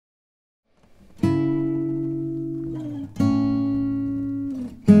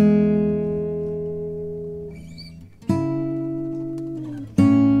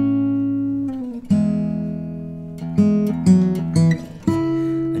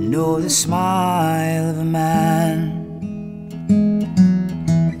know the smile of a man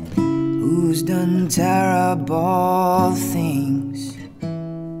who's done terrible things.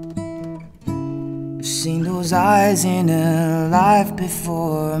 I've seen those eyes in a life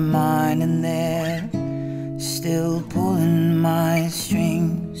before mine, and they're still pulling my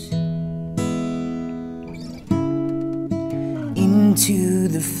strings. Into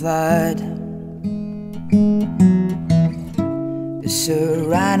the flood,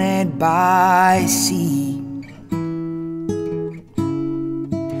 surrounded by sea,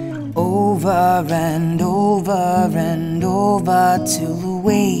 over and over and over till the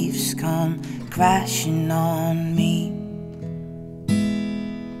waves come crashing on me.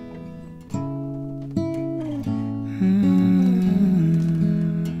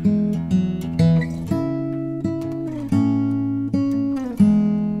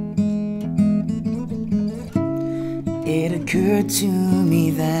 It occurred to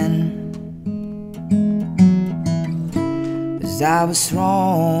me then, as I was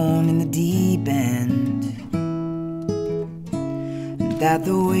thrown in the deep end, that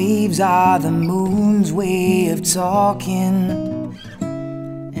the waves are the moon's way of talking,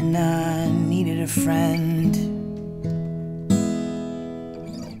 and I needed a friend.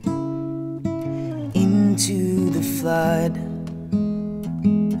 Into the flood,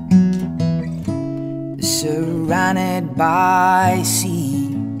 surrounded by sea,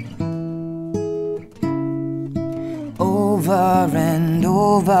 over and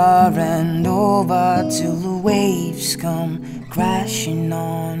over and over till the waves come crashing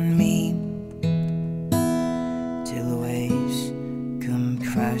on me, till the waves come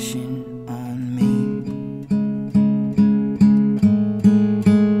crashing on me.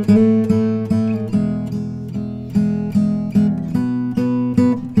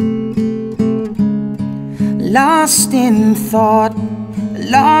 Lost in thought,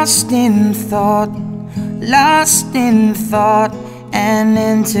 lost in thought, lost in thought, and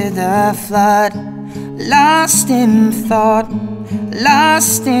into the flood. Lost in thought,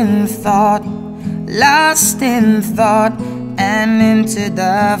 lost in thought, lost in thought, and into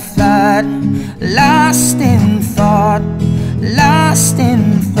the flood. Lost in thought, lost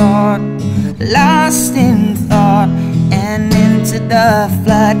in thought, lost in thought, and into the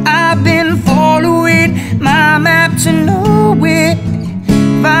flood. I've been following my map to nowhere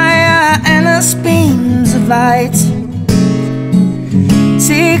via endless beams of light.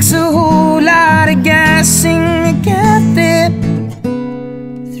 Takes a whole lot of guessing to get there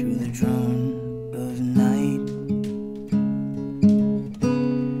through the drone of night,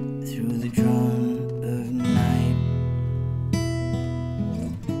 through the drone of night.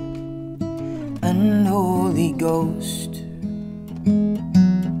 Unholy ghost,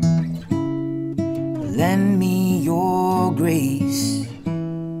 lend me your grace,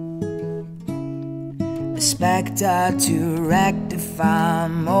 a spectre to rectify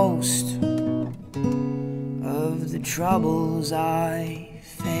most of the troubles I